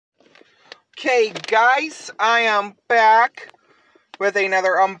Okay, guys, I am back with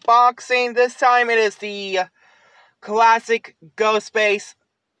another unboxing. This time it is the classic Ghostface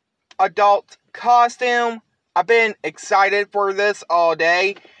adult costume. I've been excited for this all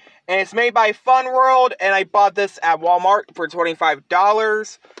day. And it's made by Fun World, and I bought this at Walmart for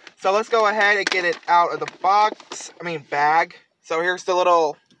 $25. So let's go ahead and get it out of the bag. So here's the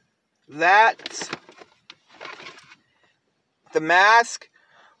little, the mask,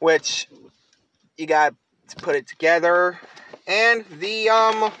 which you got to put it together, and the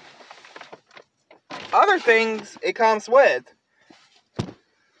other things it comes with.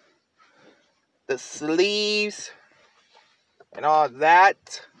 The sleeves and all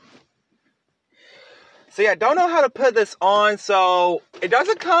that. So yeah, I don't know how to put this on, so it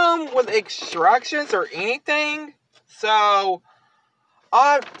doesn't come with instructions or anything. So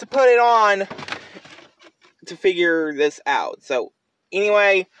I'll have to put it on to figure this out. So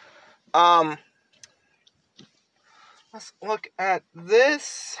anyway, let's look at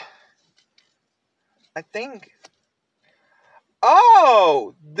this. I think,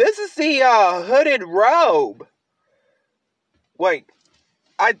 oh, this is the hooded robe. Wait,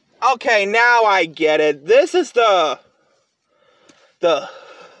 okay, now I get it. This is the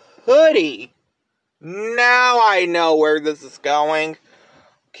hoodie. Now I know where this is going.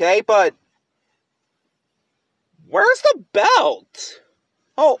 Okay, but where's the belt?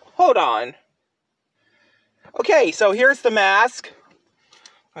 Oh, hold on. Okay, so here's the mask.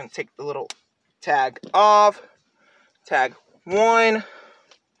 I'm going to take the little tag off. Tag 1.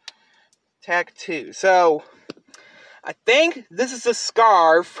 Tag 2. So, I think this is a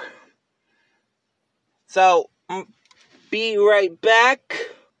scarf. So, be right back.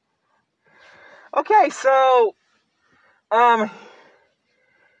 Okay, so,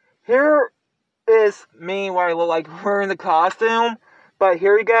 here is me, what I look like wearing the costume. But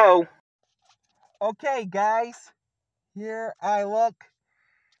here we go. Okay, guys. Here I look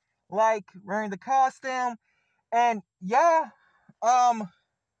like wearing the costume. And, yeah, I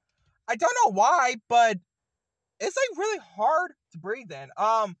don't know why, but it's, like, really hard to breathe in.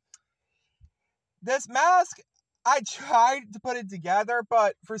 This mask, I tried to put it together,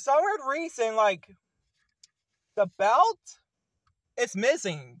 but for some weird reason, like, the belt is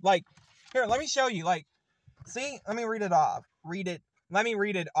missing. Like, here, let me show you. Like, see? Let me read it off. Let me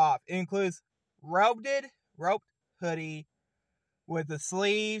read it off. It includes roped hoodie with the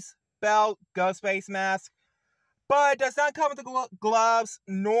sleeves, belt, Ghostface mask, but it does not come with the gloves,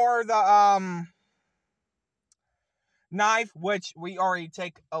 nor the, knife, which we already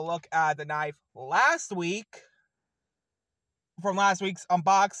take a look at the knife last week, from last week's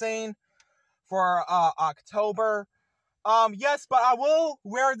unboxing for October. Yes, but I will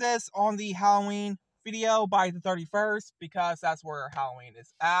wear this on the Halloween video by the 31st, because that's where Halloween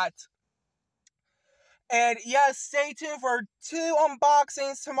is at. And yes, stay tuned for 2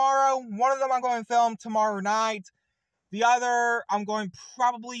 unboxings tomorrow. One of them I'm going to film tomorrow night. The other I'm going to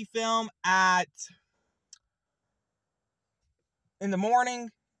probably film in the morning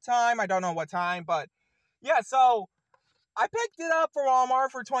time. I don't know what time, but yeah, so I picked it up for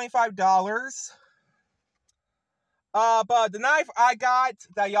Walmart for $25. But the knife I got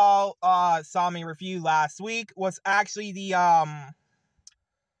that y'all saw me review last week was actually the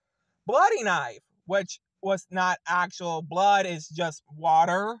bloody knife, which was not actual blood, it's just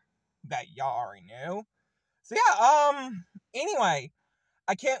water that y'all already knew. So yeah, anyway,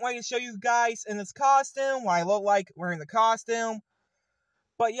 I can't wait to show you guys in this costume what I look like wearing the costume.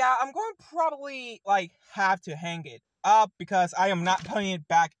 But yeah, I'm going to probably, like, have to hang it up, because I am not putting it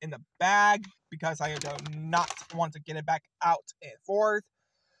back in the bag, because I do not want to get it back out and forth.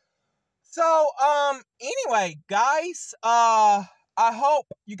 So, anyway, guys, I hope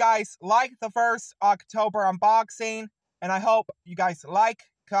you guys like the first October unboxing, and I hope you guys like,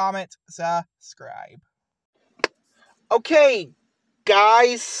 comment, subscribe. Okay,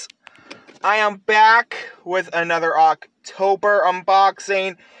 guys, I am back with another October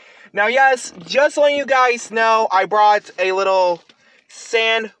unboxing. Now, yes, just letting you guys know, I brought a little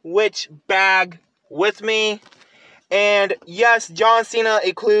sandwich bag with me. And yes, John Cena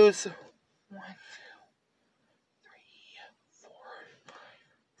includes 1, 2, 3, 4, 5,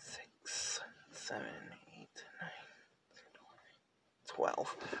 6, 7, 8, 9,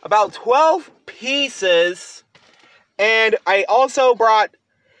 12. About 12 pieces. And I also brought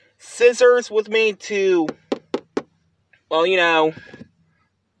scissors with me to, well, you know,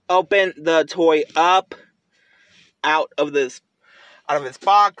 open the toy up out of this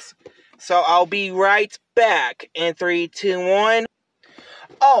box. So I'll be right back in 3, 2, 1.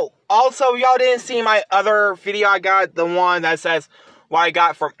 Oh, also, y'all didn't see my other video. I got the one that says what I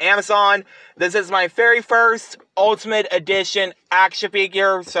got from Amazon. This is my very first Ultimate Edition action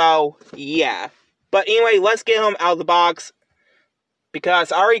figure, so yeah. But anyway, let's get him out of the box,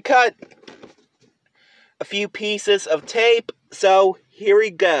 because I already cut a few pieces of tape, so here we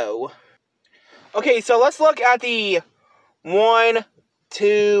go. Okay, so let's look at the 1,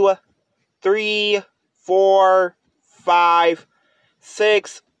 2, 3, 4, 5,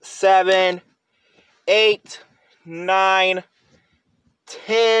 6, 7, 8, 9,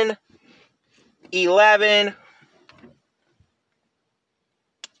 10, 11,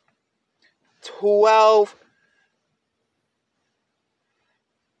 12,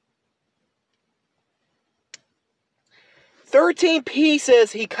 13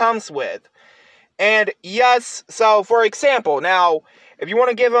 pieces he comes with. And yes, so for example, now, if you want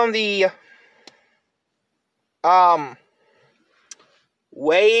to give him the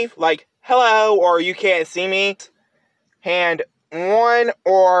wave, like hello, or you can't see me, hand 1,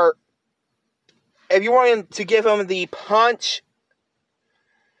 or if you want to give him the punch,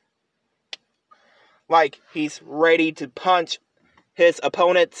 like he's ready to punch his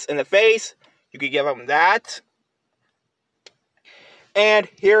opponents in the face, you could give him that. And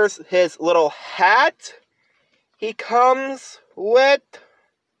here's his little hat he comes with.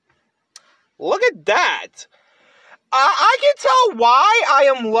 Look at that. I can tell why I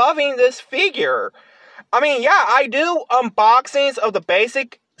am loving this figure. I mean, yeah, I do unboxings of the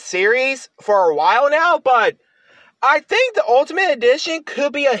basic series for a while now, but I think the Ultimate Edition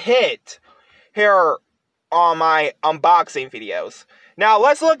could be a hit here on my unboxing videos. Now,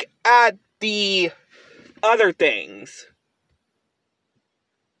 let's look at the other things.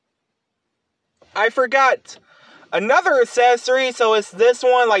 I forgot another accessory, so it's this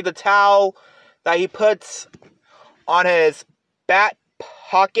one, like the towel that he puts on his back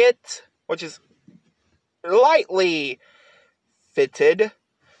pocket, which is lightly fitted.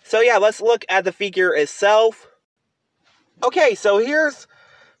 So yeah, let's look at the figure itself. Okay, so here's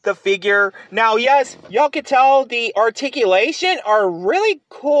the figure. Now, yes, y'all can tell the articulation are really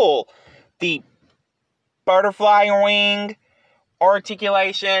cool. The butterfly wing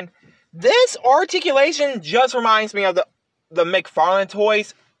articulation. This articulation just reminds me of the McFarlane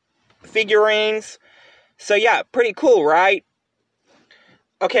Toys figurines. So yeah, pretty cool, right?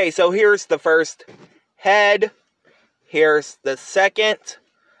 Okay, so here's the first head. Here's the second.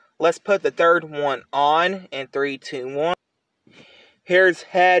 Let's put the third one on in 3, 2, 1. Here's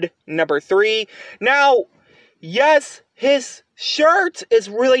head number 3. Now, yes, his shirt is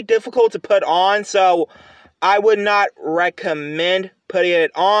really difficult to put on, so I would not recommend putting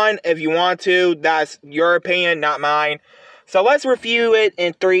it on. If you want to, that's your opinion, not mine. So let's review it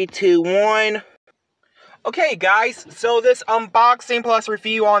in 3, 2, 1. Okay, guys, so this unboxing plus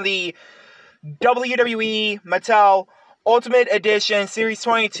review on the WWE Mattel Ultimate Edition Series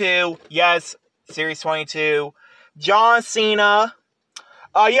 22. Yes, Series 22. John Cena.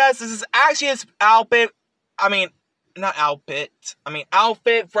 Yes, this is actually his outfit.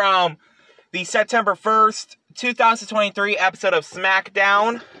 Outfit from the September 1st, 2023 episode of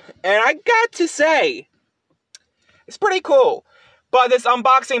SmackDown. And I got to say, it's pretty cool. But this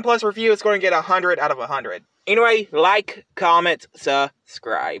unboxing plus review is going to get 100 out of 100. Anyway, like, comment,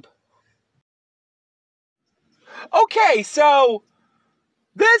 subscribe. Okay, so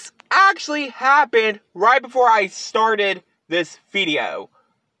this actually happened right before I started this video.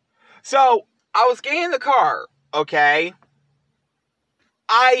 So, I was getting in the car, okay?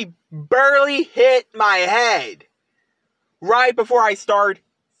 I barely hit my head right before I start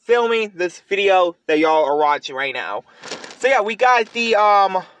filming this video that y'all are watching right now. So yeah, we got the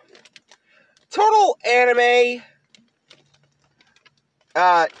Total Anime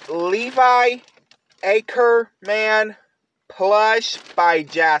Levi Ackerman plush by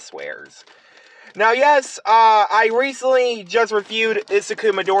Jazzwares. Now, yes, I recently just reviewed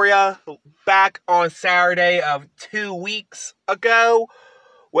Isaku Midoriya back on Saturday of 2 weeks ago,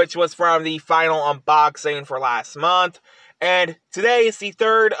 which was from the final unboxing for last month. And today is the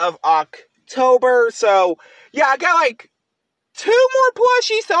 3rd of October, so yeah, I got like 2 more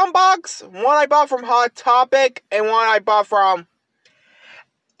plushies to unbox. One I bought from Hot Topic, and one I bought from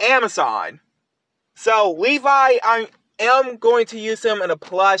Amazon. So, Levi, I am going to use him in a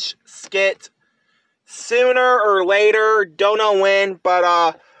plush skit sooner or later. Don't know when,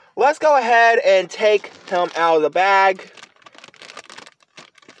 but let's go ahead and take him out of the bag.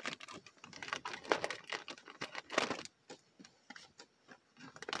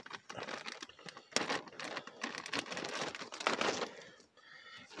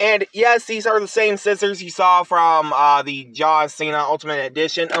 And yes, these are the same scissors you saw from the John Cena Ultimate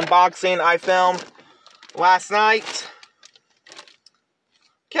Edition unboxing I filmed last night.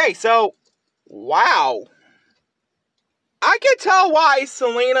 Okay, so, wow. I can tell why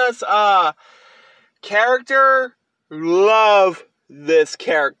Selena's, character love this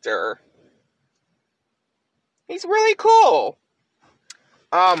character. He's really cool.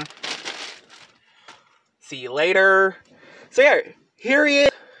 See you later. So yeah, here he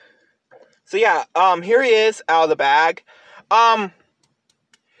is. So yeah, here he is out of the bag.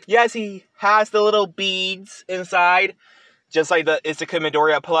 Yes, he has the little beads inside, just like the Itsuka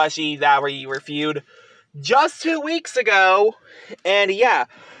Midoriya plushie that we reviewed just 2 weeks ago. And yeah,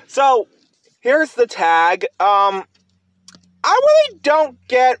 so here's the tag. I really don't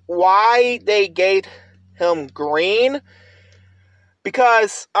get why they gave him green,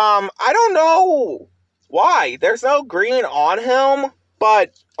 because I don't know why. There's no green on him,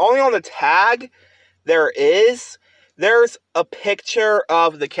 but only on the tag there is. There's a picture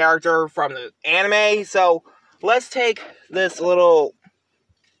of the character from the anime, so let's take this little...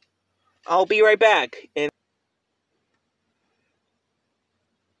 I'll be right back.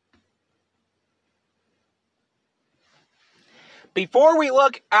 Before we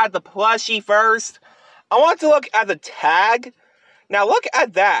look at the plushie first, I want to look at the tag. Now look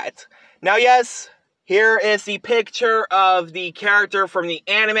at that. Now yes, here is the picture of the character from the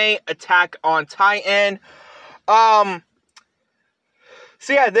anime, Attack on Titan. So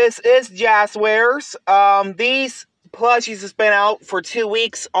yeah, this is Jazzwares. These plushies has been out for 2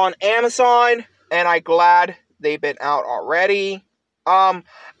 weeks on Amazon, and I'm glad they've been out already.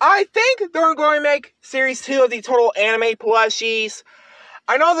 I think they're going to make Series 2 of the Total Anime plushies.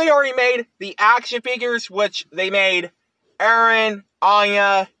 I know they already made the action figures, which they made Eren,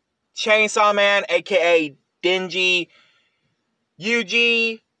 Anya, Chainsaw Man, aka Denji,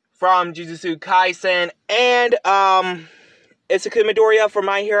 Yuji from Jujutsu Kaisen, and Itsuka Midoriya from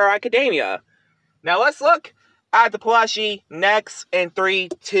My Hero Academia. Now let's look at the plushie next in 3,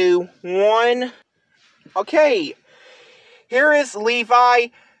 2, 1. Okay, here is Levi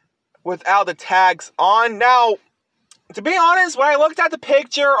without the tags on. Now, to be honest, when I looked at the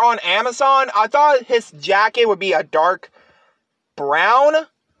picture on Amazon, I thought his jacket would be a dark brown,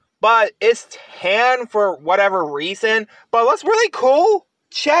 but it's tan for whatever reason. But what's really cool,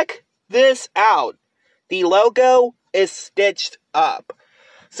 check this out. The logo is stitched up.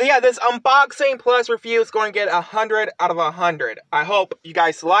 So yeah, this unboxing plus review is going to get 100 out of 100. I hope you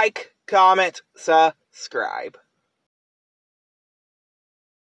guys like, comment, subscribe.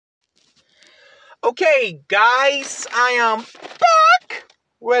 Okay, guys, I am back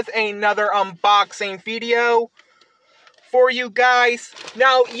with another unboxing video for you guys.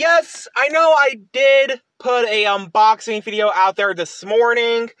 Now, yes, I know I did put a unboxing video out there this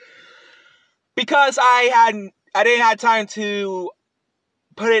morning because I didn't have time to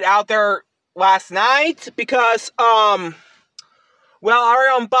put it out there last night because, well, I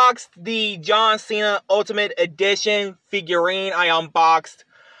already unboxed the John Cena Ultimate Edition figurine I unboxed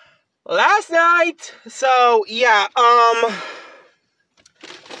last night. So, yeah,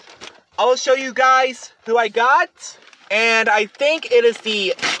 I'll show you guys who I got. And I think it is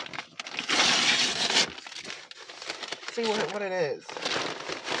the... Let's see what it is.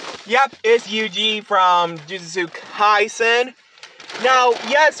 Yep, it's Yuji from Jujutsu Kaisen. Now,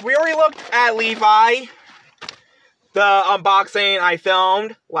 yes, we already looked at Levi. The unboxing I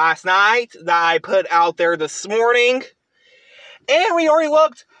filmed last night that I put out there this morning. And we already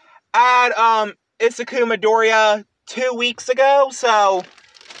looked at Itsuka Midoriya 2 weeks ago. So,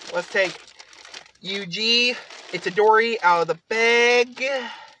 let's take Yuji Itadori out of the bag.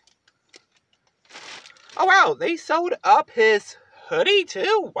 Oh wow, they sewed up his hoodie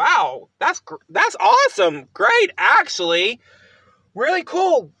too. Wow, that's awesome. Great, actually. Really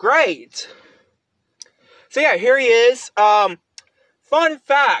cool. Great. So yeah, here he is. Fun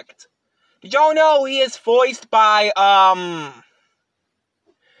fact. Did y'all know he is voiced by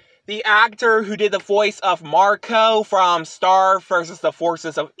the actor who did the voice of Marco from Star vs. the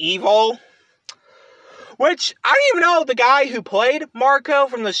Forces of Evil? Which, I don't even know, the guy who played Marco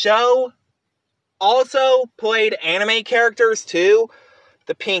from the show also played anime characters too.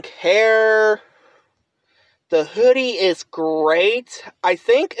 The pink hair. The hoodie is great. I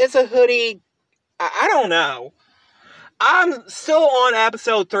think it's a hoodie. I don't know. I'm still on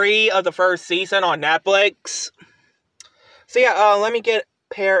episode 3 of the first season on Netflix. So yeah, let me get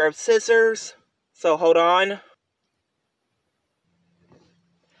a pair of scissors. So hold on.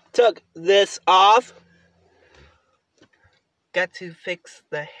 Took this off. Got to fix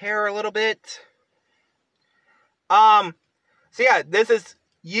the hair a little bit. So yeah, this is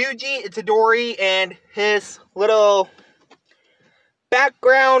Yuji Itadori, and his little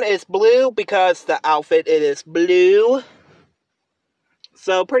background is blue because the outfit it is blue.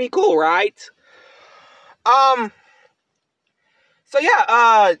 So pretty cool, right? So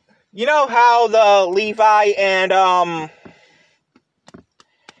yeah, you know how the Levi and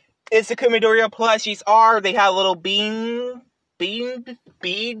Itsuka Midoriya plushies are? They have little beads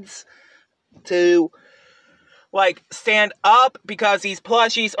to like stand up, because these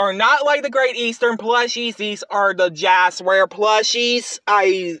plushies are not like the Great Eastern plushies. These are the Jazzware plushies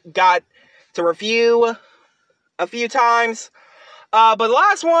I got to review a few times. But the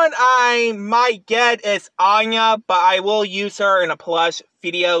last one I might get is Anya, but I will use her in a plush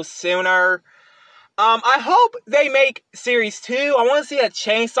video sooner. I hope they make Series 2. I want to see a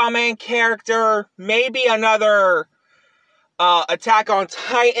Chainsaw Man character, maybe another Attack on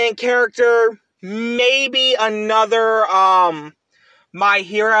Titan character, maybe another My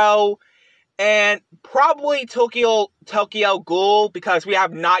Hero, and probably Tokyo Ghoul, because we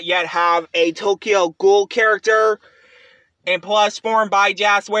have not yet have a Tokyo Ghoul character in plush form by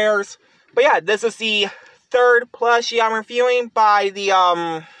Jazzwares. But yeah, this is the third plushie I'm reviewing by the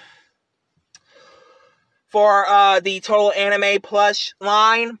for the Total Anime plush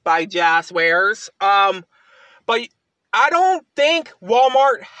line by Jazzwares. But I don't think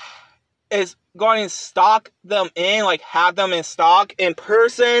Walmart is going to stock them in, like have them in stock in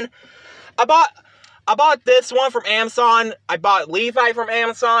person. I bought this one from Amazon. I bought Levi from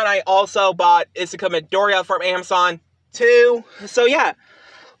Amazon. I also bought Itsuka Midoriya from Amazon too. So yeah,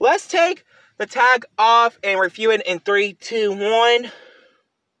 let's take the tag off and review it in 3, 2, 1.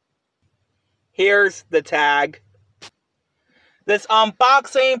 Here's the tag. This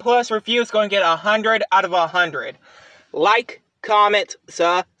unboxing plus review is going to get 100 out of 100. Like, comment,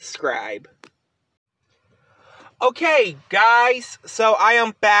 subscribe. Okay, guys, so I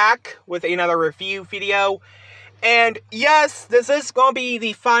am back with another review video. And yes, this is going to be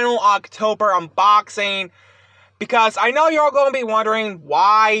the final October unboxing, because I know you're all going to be wondering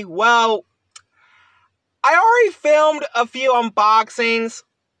why. Well, I already filmed a few unboxings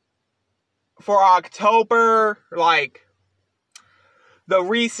for October, like the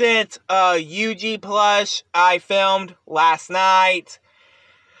recent Yuji plush I filmed last night.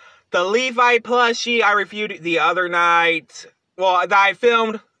 The Levi plushie I reviewed the other night. Well, that I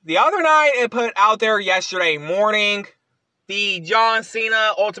filmed the other night and put out there yesterday morning. The John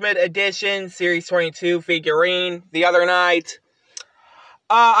Cena Ultimate Edition Series 22 figurine the other night.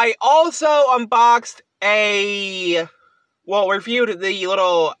 I also unboxed reviewed the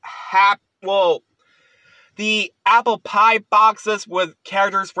little the apple pie boxes with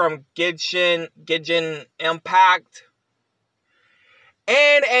characters from Genshin Impact.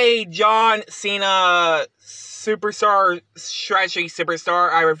 And a John Cena Superstar, Stretchy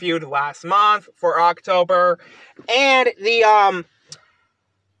Superstar I reviewed last month for October. And the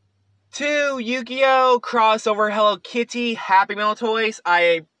 2 Yu-Gi-Oh! Crossover Hello Kitty Happy Meal toys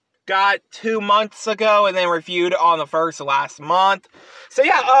I got 2 months ago and then reviewed on the first last month. So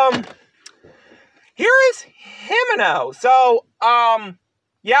yeah, here is Himeno. So,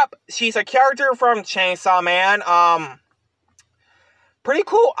 yep, she's a character from Chainsaw Man. Pretty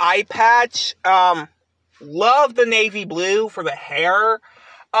cool eye patch. Love the navy blue for the hair.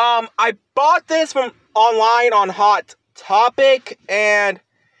 I bought this from online on Hot Topic, and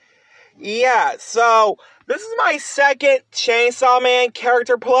yeah, so this is my second Chainsaw Man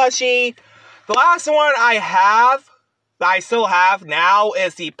character plushie. The last one that I still have now,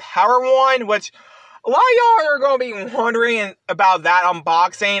 is the Power one, which a lot of y'all are going to be wondering about that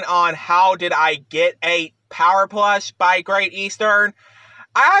unboxing on how did I get a Power plush by Great Eastern.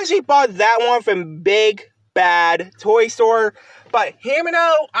 I actually bought that one from Big Bad Toy Store, but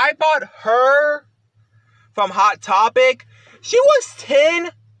Himeno, I bought her from Hot Topic. She was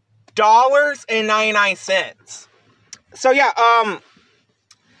 $10.99. So yeah,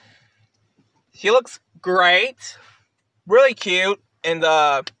 she looks great, really cute in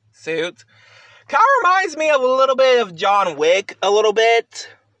the suit. Kind of reminds me of a little bit of John Wick, a little bit.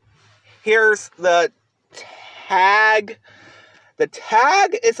 Here's the tag. The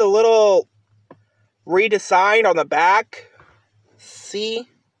tag is a little redesigned on the back. See?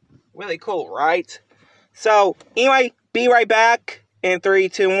 Really cool, right? So, anyway, be right back in 3,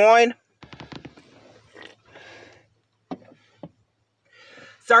 2, 1.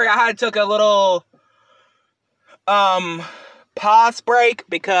 Sorry, I had to take a little pause break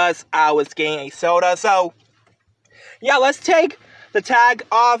because I was getting a soda. So, yeah, let's take the tag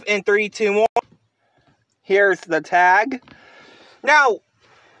off in 3, 2, 1. Here's the tag. Now,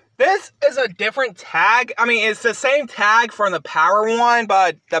 this is a different tag. I mean, it's the same tag from the Power one,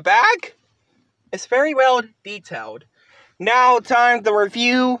 but the back is very well detailed. Now, time to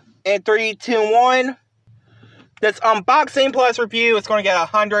review in 3, 2, 1. this unboxing plus review is going to get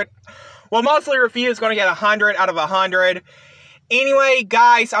 100. Well, mostly review is going to get 100 out of 100. Anyway,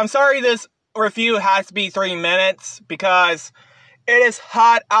 guys, I'm sorry this review has to be 3 minutes because it is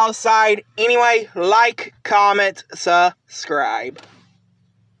hot outside. Anyway, like, comment, subscribe.